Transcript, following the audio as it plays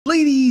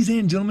Ladies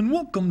and gentlemen,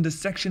 welcome to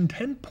section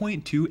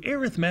 10.2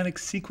 Arithmetic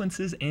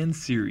Sequences and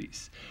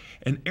Series.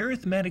 An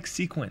arithmetic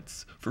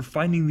sequence for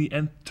finding the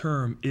nth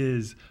term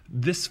is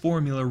this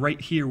formula right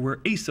here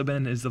where a sub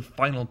n is the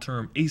final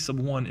term, a sub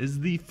 1 is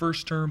the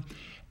first term,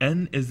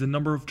 n is the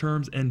number of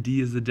terms, and d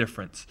is the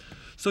difference.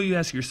 So you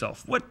ask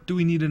yourself, what do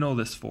we need to know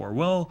this for?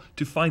 Well,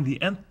 to find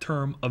the nth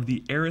term of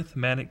the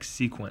arithmetic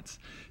sequence.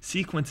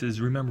 Sequences,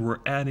 remember, we're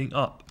adding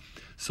up.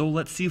 So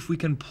let's see if we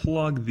can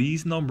plug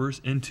these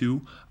numbers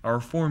into our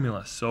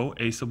formula. So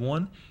a sub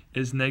 1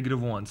 is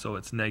 -1, so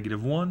it's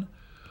 -1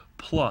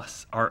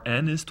 plus our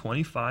n is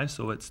 25,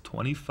 so it's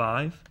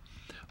 25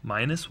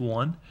 minus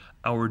 1.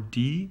 Our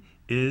d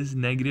is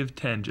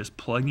 -10, just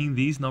plugging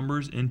these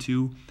numbers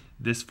into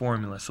this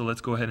formula. So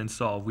let's go ahead and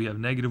solve. We have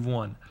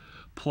 -1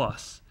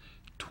 plus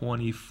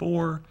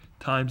 24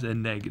 times a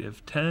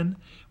 -10.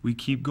 We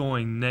keep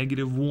going,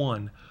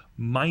 -1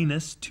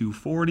 minus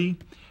 240,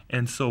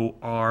 and so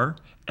our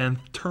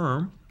nth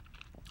term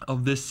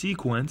of this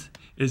sequence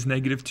is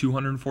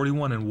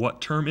 -241. And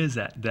what term is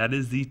that? That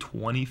is the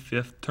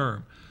 25th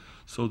term.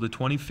 So the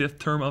 25th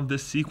term of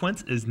this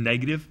sequence is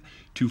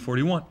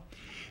 -241.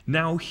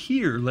 Now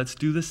here, let's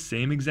do the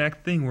same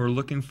exact thing. We're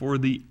looking for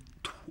the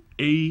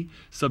a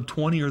sub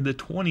 20, or the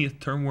 20th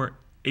term, where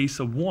a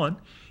sub 1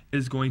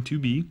 is going to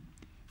be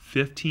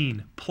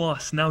 15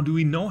 plus. Now, do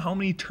we know how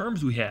many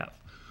terms we have?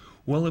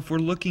 Well, if we're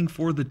looking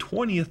for the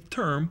 20th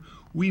term,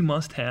 we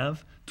must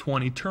have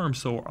 20 terms.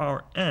 So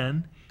our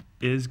n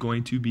is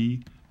going to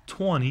be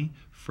 20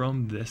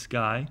 from this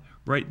guy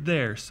right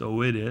there.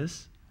 So it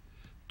is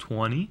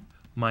 20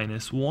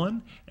 minus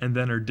 1, and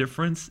then our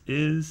difference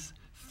is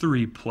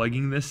 3.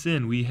 Plugging this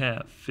in, we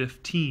have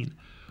 15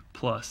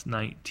 plus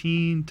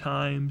 19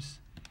 times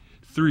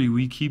 3.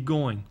 We keep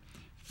going.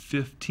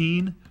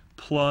 15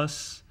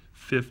 plus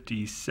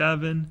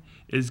 57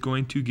 is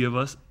going to give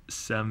us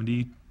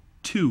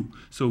 72.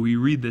 So we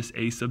read this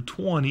a sub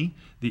 20,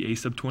 the a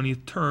sub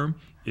 20th term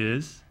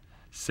is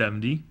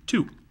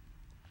 72.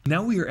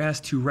 Now we are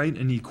asked to write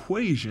an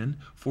equation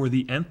for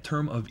the nth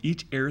term of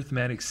each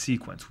arithmetic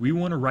sequence. We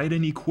want to write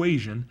an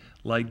equation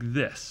like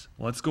this.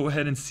 Let's go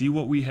ahead and see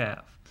what we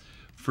have.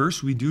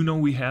 First, we do know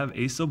we have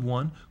a sub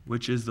 1,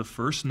 which is the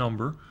first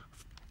number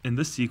in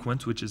the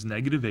sequence, which is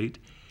 -8.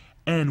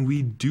 And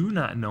we do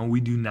not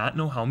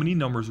know how many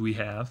numbers we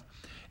have.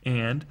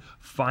 And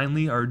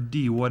finally, our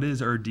d. What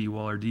is our d?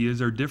 Well, our d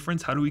is our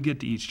difference. How do we get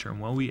to each term?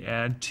 Well, we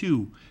add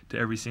 2 to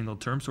every single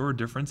term, so our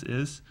difference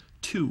is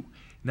 2.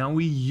 Now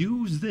we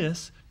use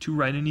this to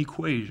write an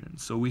equation.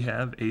 So we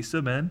have a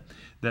sub n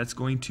that's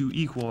going to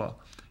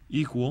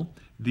equal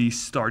the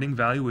starting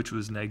value, which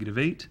was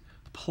 -8,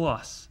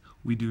 plus,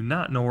 we do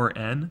not know our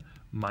n,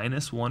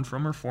 minus 1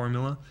 from our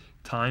formula,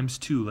 times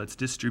 2. Let's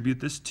distribute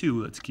this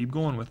 2. Let's keep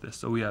going with this.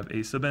 So we have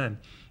a sub n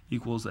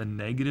equals a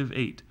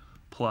 -8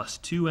 plus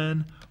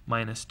 2n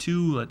minus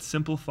 2. Let's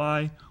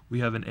simplify. We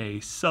have an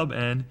a sub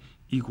n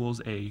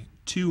equals a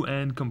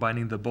 2n,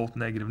 combining the both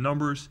negative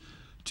numbers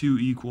to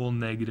equal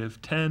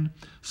 -10.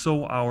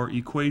 So our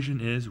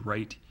equation is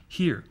right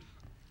here.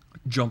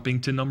 Jumping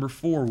to number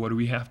 4, what do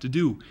we have to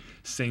do?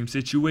 Same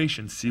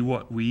situation. See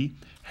what we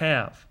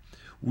have.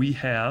 We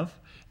have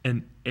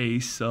an a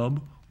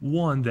sub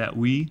 1 that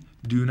we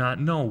do not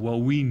know.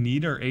 Well, we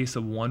need our a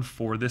sub 1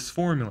 for this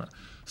formula.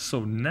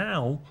 So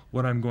now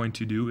what I'm going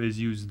to do is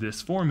use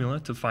this formula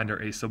to find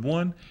our a sub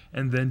 1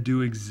 and then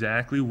do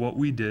exactly what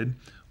we did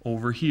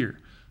over here.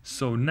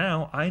 So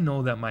now I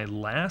know that my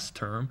last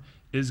term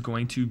is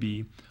going to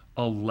be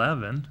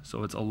 11.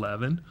 So it's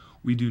 11.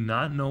 We do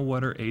not know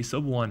what our a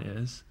sub 1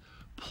 is,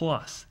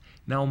 plus.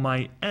 Now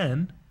my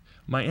n,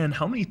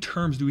 how many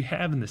terms do we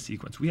have in this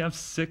sequence? We have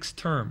 6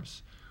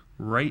 terms.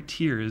 Right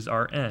here is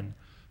our n.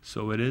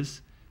 So it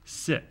is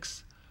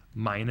 6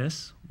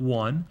 minus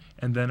 1,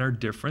 and then our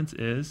difference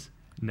is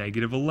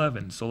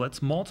 -11. So let's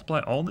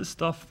multiply all this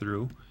stuff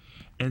through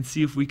and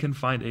see if we can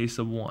find a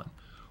sub 1.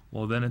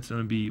 Well, then it's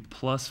going to be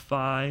plus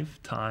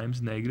 5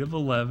 times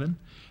 -11,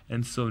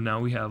 and so now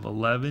we have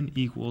 11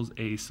 equals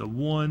a sub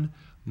 1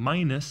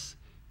 minus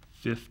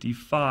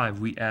 55.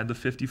 We add the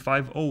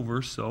 55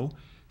 over, so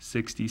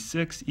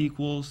 66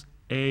 equals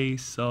a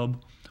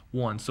sub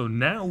 1. So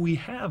now we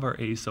have our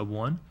a sub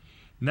 1.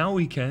 Now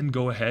we can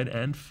go ahead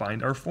and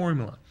find our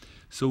formula.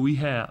 So we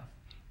have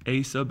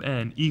a sub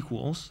n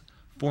equals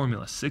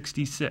formula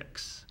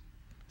 66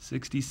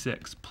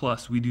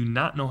 plus, we do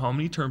not know how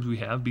many terms we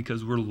have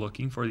because we're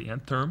looking for the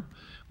nth term,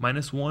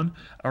 minus 1.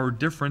 Our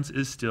difference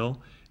is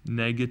still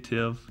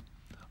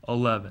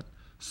 -11.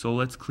 So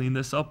let's clean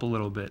this up a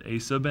little bit. A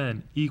sub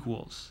n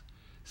equals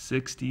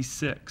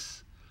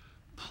 66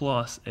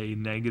 plus a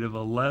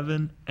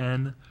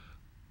 -11n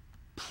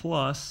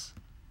plus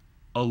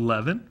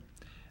 11.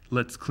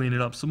 Let's clean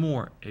it up some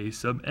more. A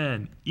sub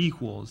n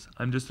equals,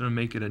 I'm just going to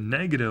make it a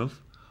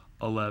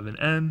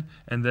 -11n,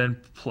 and then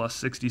plus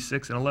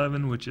 66 and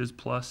 11, which is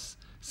plus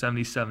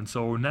 77.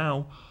 So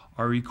now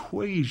our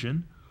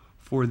equation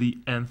for the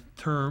nth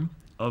term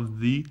of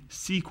the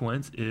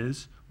sequence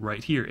is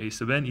right here. A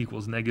sub n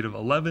equals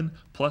 -11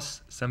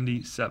 plus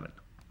 77.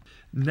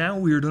 Now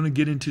we are going to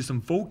get into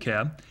some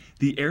vocab.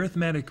 The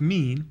arithmetic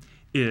mean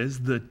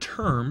is the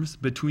terms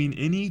between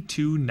any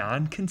two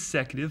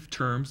non-consecutive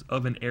terms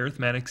of an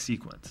arithmetic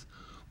sequence.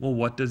 Well,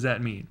 what does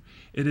that mean?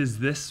 It is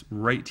this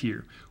right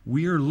here.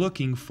 We are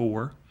looking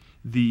for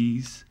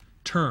these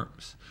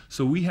terms.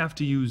 So we have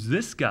to use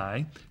this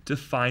guy to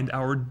find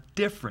our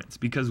difference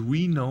because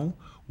we know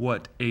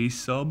what a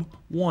sub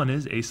 1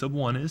 is. A sub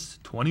 1 is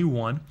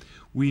 21.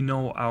 We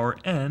know our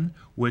n,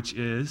 which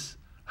is,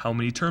 how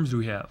many terms do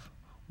we have?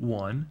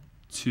 1,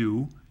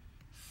 2,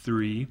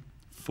 3,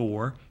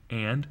 4,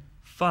 and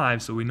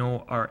 5. So we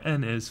know our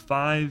n is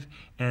 5,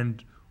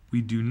 and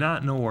we do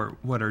not know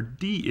what our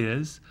d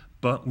is,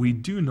 but we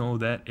do know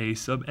that a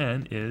sub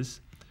n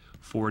is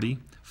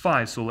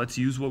 45. So let's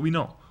use what we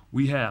know.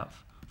 We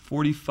have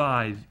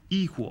 45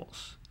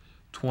 equals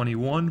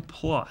 21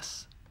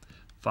 plus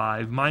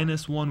 5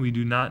 minus 1. We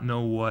do not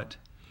know what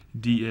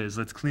d is.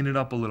 Let's clean it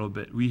up a little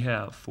bit. We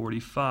have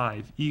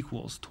 45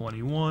 equals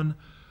 21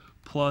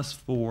 plus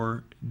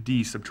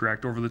 4d.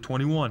 Subtract over the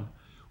 21.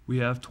 We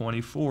have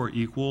 24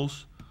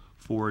 equals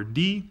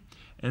 4d.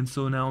 And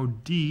so now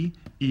d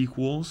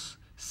equals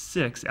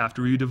 6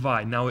 after we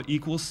divide. Now it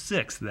equals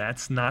 6.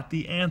 That's not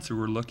the answer.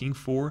 We're looking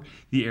for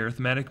the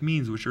arithmetic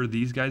means, which are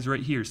these guys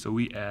right here. So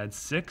we add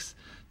 6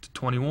 to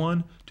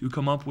 21 to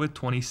come up with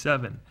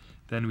 27.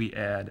 Then we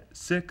add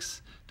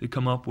 6 to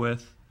come up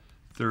with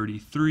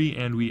 33,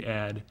 and we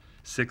add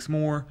 6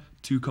 more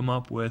to come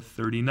up with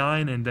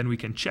 39, and then we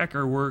can check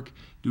our work.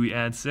 Do we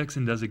add 6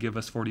 and does it give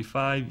us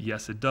 45?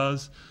 Yes, it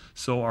does.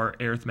 So our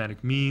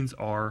arithmetic means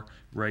are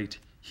right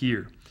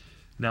here.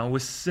 Now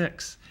with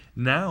 6,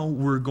 now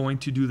we're going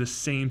to do the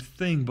same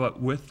thing but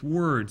with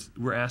words.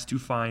 We're asked to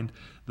find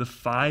the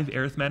 5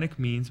 arithmetic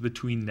means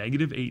between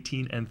negative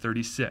 18 and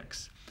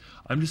 36.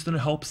 I'm just going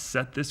to help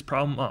set this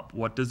problem up.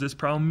 What does this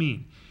problem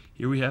mean?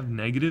 Here we have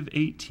negative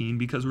 18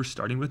 because we're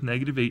starting with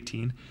negative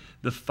 18.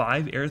 The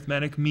 5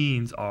 arithmetic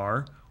means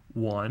are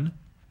 1,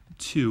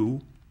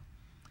 2,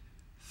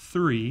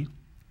 3,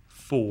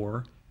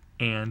 4,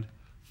 and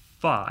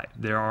 5.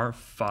 There are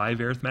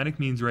 5 arithmetic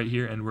means right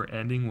here, and we're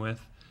ending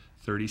with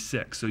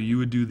 36. So you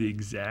would do the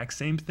exact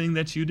same thing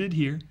that you did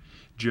here,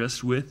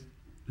 just with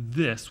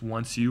this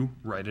once you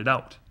write it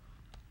out.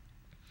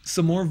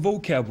 Some more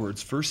vocab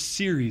words. First,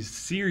 series.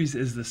 Series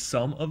is the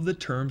sum of the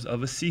terms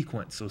of a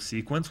sequence. So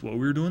sequence, what we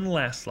were doing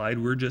last slide,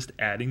 we're just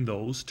adding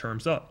those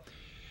terms up.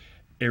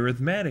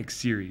 Arithmetic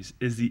series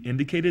is the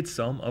indicated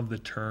sum of the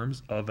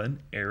terms of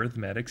an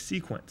arithmetic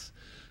sequence.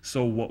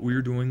 So what we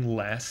were doing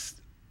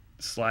last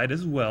slide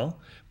as well,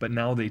 but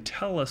now they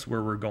tell us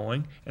where we're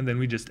going, and then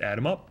we just add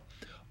them up.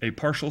 A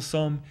partial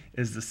sum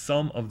is the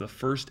sum of the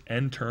first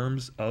n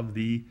terms of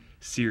the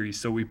series.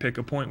 So we pick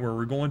a point where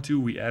we're going to,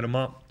 we add them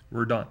up,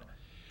 we're done.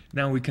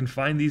 Now we can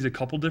find these a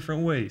couple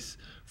different ways.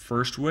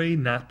 First way,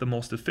 not the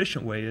most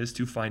efficient way, is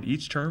to find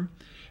each term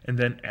and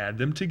then add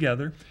them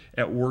together.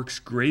 It works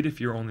great if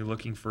you're only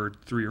looking for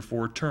 3 or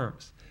 4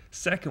 terms.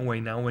 Second way,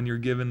 now when you're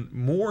given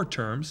more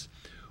terms,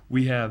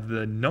 we have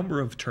the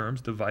number of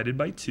terms divided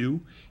by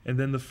 2 and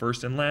then the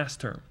first and last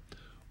term.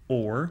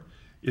 Or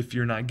if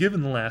you're not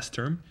given the last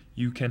term,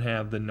 you can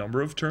have the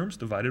number of terms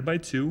divided by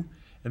 2,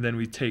 and then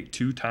we take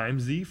 2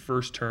 times the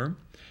first term,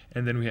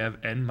 and then we have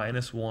n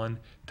minus 1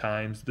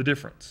 times the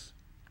difference.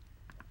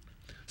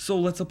 So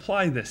let's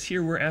apply this.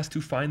 Here we're asked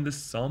to find the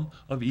sum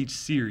of each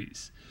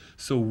series.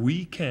 So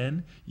we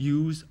can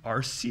use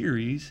our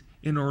series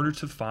in order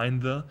to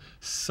find the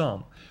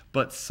sum.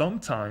 But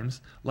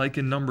sometimes, like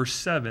in number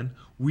 7,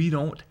 we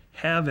don't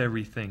have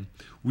everything.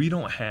 We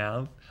don't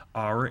have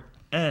our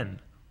n.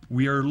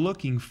 We are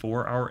looking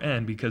for our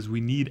n because we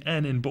need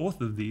n in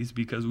both of these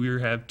because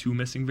we have 2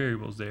 missing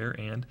variables there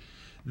and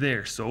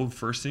there. So the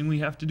first thing we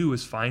have to do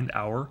is find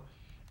our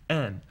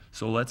n.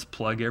 So let's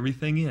plug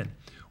everything in.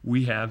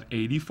 We have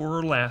 80 for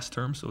our last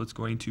term, so it's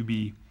going to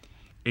be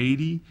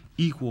 80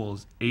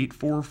 equals 8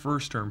 for our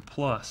first term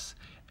plus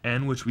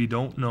n, which we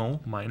don't know,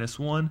 minus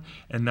 1.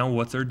 And now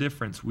what's our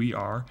difference? We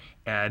are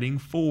adding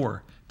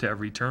 4 to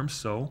every term,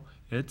 so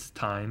it's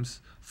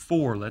times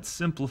 4. Let's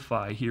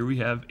simplify. Here we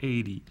have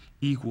 80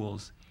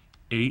 equals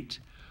 8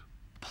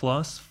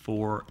 plus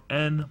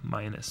 4n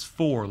minus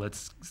 4.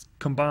 Let's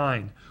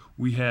combine.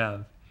 We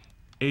have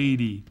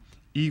 80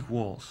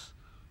 equals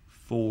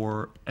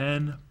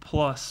 4n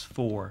plus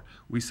 4.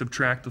 We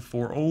subtract the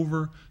 4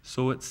 over,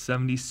 so it's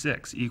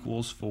 76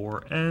 equals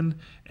 4n,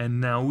 and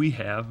now we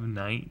have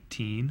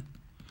 19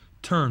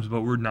 terms.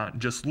 But we're not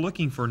just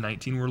looking for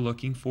 19, we're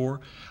looking for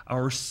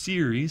our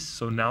series.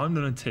 So now I'm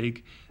going to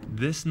take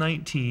this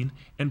 19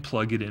 and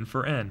plug it in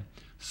for n.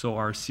 So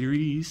our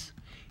series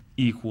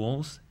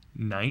equals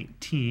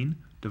 19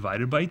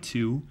 divided by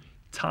 2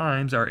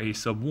 times our a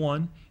sub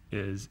 1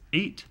 is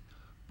 8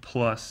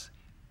 plus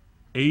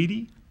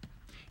 80.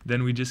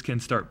 Then we just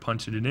can start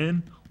punching it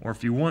in, or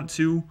if you want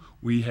to,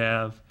 we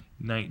have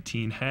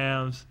 19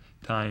 halves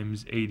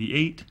times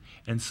 88,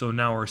 and so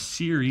now our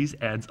series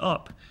adds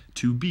up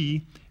to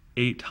be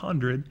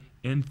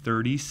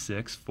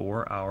 836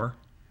 for our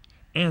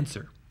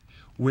answer.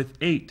 With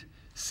 8,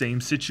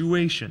 same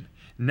situation.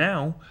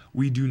 Now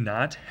we do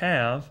not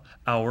have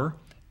our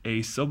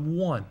a sub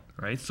 1,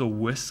 right? So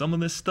with some of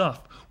this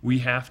stuff, we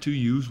have to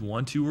use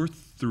 1, 2, or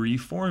 3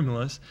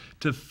 formulas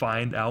to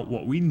find out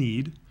what we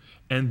need,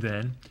 and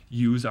then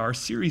use our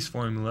series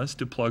formulas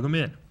to plug them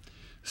in.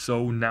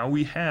 So now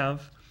we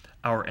have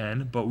our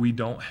n, but we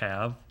don't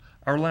have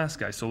our last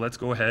guy. So let's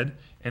go ahead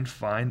and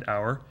find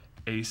our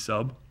a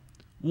sub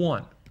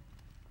 1.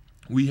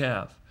 We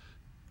have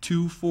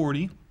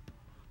 240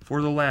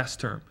 for the last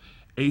term.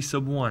 A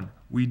sub 1,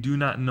 we do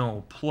not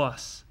know,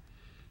 plus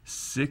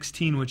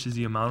 16, which is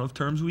the amount of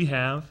terms we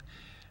have,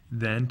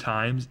 then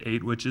times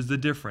 8, which is the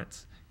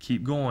difference.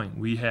 Keep going.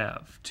 We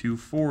have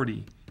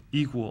 240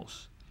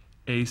 equals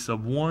a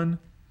sub 1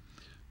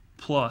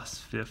 plus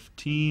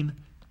 15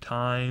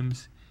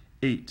 times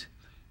 8.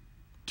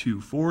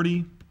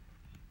 240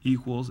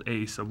 equals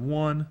a sub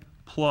 1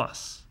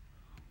 plus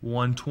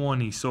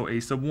 120. So a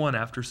sub 1,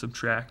 after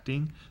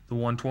subtracting the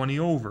 120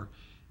 over,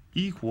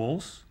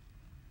 equals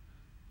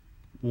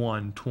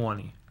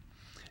 120.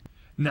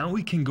 Now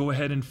we can go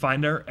ahead and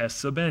find our s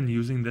sub n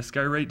using this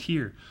guy right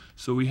here.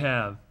 So we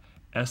have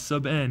s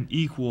sub n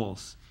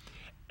equals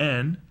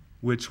n,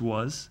 which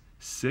was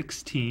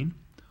 16,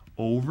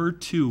 over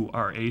 2,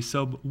 our a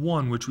sub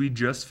 1, which we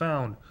just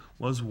found,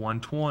 was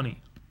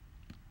 120,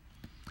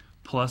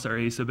 plus our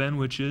a sub n,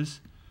 which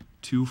is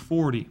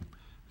 240.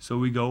 So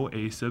we go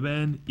a sub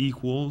n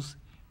equals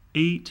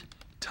 8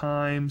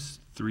 times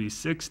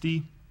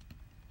 360,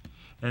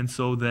 and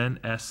so then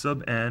s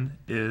sub n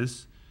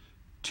is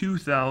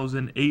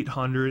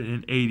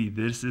 2,880.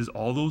 This is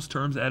all those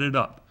terms added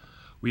up.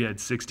 We had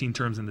 16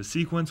 terms in the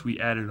sequence. We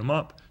added them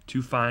up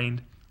to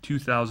find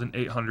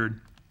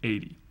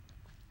 2,880.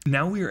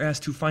 Now we are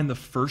asked to find the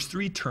first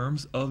 3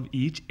 terms of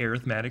each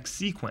arithmetic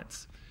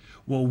sequence.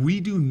 Well, we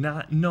do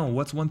not know.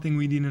 What's one thing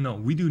we need to know?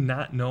 We do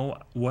not know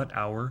what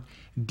our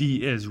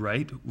d is,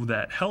 right?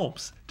 That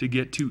helps to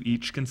get to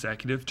each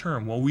consecutive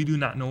term. Well, we do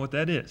not know what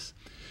that is.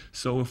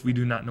 So if we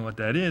do not know what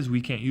that is,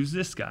 we can't use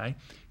this guy.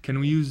 Can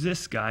we use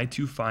this guy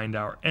to find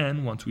our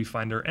n? Once we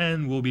find our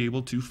n, we'll be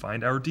able to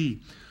find our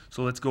d.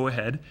 So let's go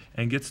ahead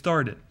and get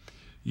started.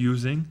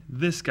 Using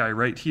this guy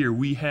right here,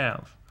 we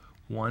have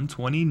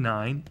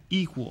 129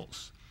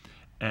 equals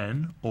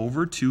n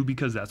over 2,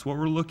 because that's what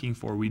we're looking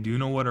for. We do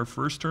know what our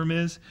first term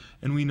is,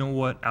 and we know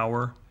what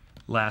our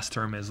last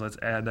term is. Let's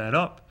add that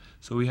up.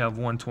 So we have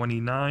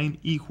 129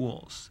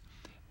 equals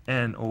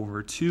n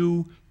over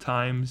 2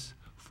 times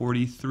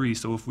 43.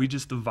 So if we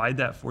just divide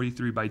that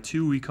 43 by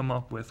 2, we come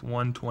up with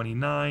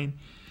 129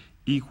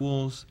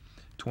 equals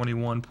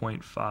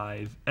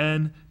 21.5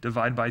 n.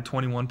 Divide by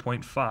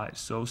 21.5,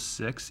 so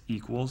 6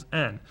 equals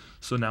n.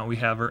 So now we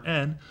have our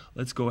n.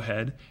 Let's go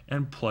ahead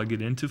and plug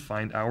it in to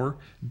find our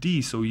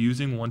d. So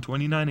using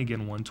 129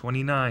 again,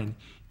 129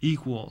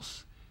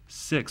 equals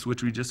 6,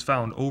 which we just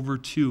found, over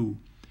 2.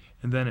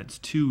 And then it's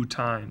 2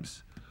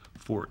 times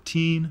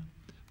 14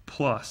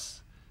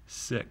 plus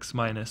 6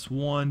 minus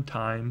 1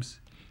 times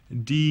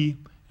d,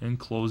 and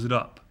close it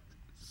up.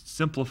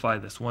 Simplify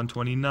this.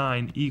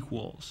 129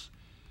 equals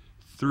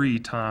 3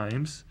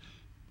 times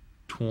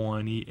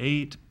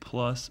 28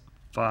 plus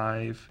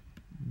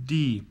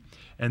 5d.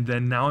 And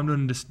then now I'm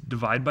going to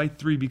divide by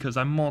 3 because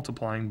I'm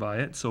multiplying by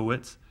it. So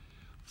it's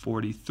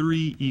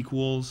 43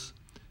 equals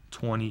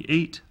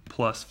 28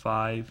 plus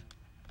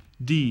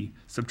 5d.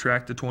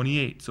 Subtract the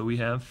 28. So we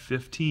have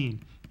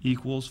 15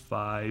 equals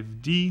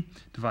 5d.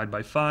 Divide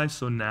by 5.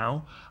 So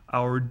now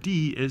our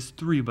d is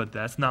 3, but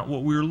that's not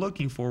what we're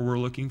looking for. We're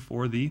looking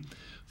for the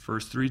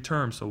first 3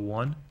 terms. So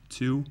 1,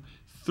 2,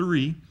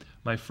 3.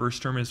 My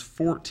first term is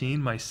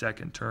 14. My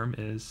second term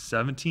is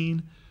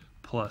 17.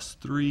 Plus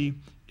 3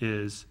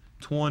 is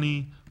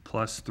 20.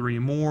 Plus 3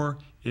 more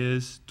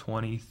is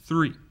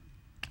 23.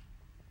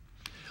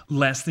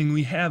 Last thing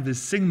we have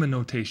is sigma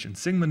notation.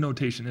 Sigma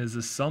notation is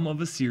the sum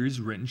of a series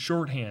written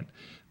shorthand.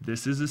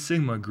 This is a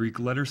sigma, Greek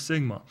letter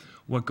sigma.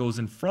 What goes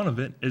in front of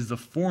it is the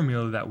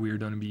formula that we are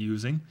going to be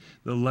using.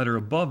 The letter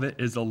above it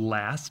is the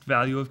last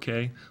value of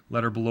k.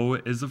 Letter below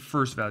it is the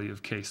first value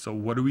of k. So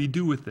what do we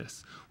do with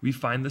this? We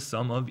find the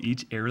sum of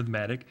each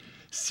arithmetic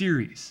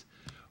series.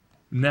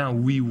 Now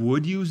we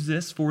would use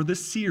this for the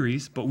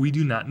series, but we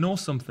do not know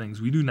some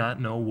things. We do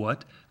not know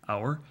what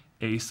our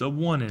a sub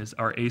 1 is.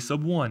 Our a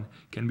sub 1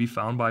 can be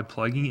found by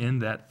plugging in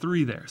that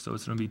 3 there. So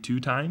it's going to be 2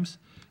 times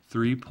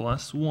 3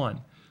 plus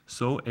 1.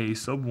 So a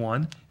sub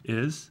 1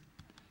 is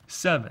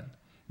 7.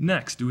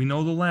 Next, do we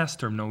know the last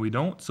term? No, we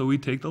don't. So we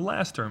take the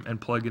last term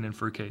and plug it in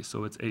for k.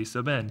 So it's a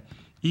sub n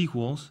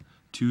equals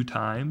 2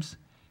 times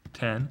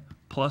 10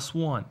 plus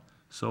 1.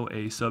 So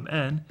a sub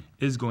n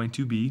is going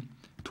to be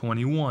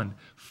 21.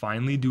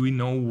 Finally, do we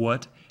know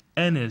what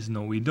n is?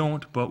 No, we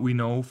don't, but we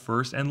know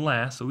first and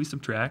last. So we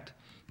subtract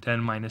 10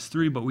 minus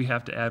 3, but we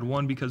have to add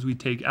 1 because we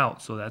take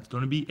out. So that's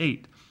going to be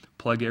 8.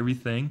 Plug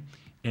everything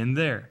in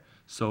there.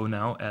 So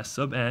now s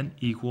sub n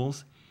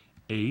equals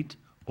 8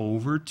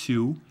 over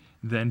 2,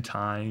 then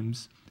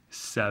times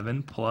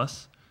 7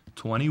 plus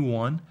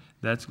 21.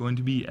 That's going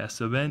to be s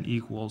sub n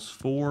equals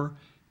 4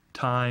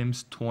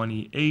 times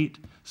 28.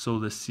 So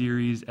the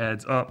series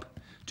adds up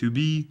to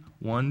be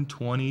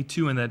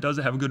 122. And that does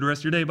it. Have a good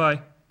rest of your day.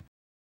 Bye.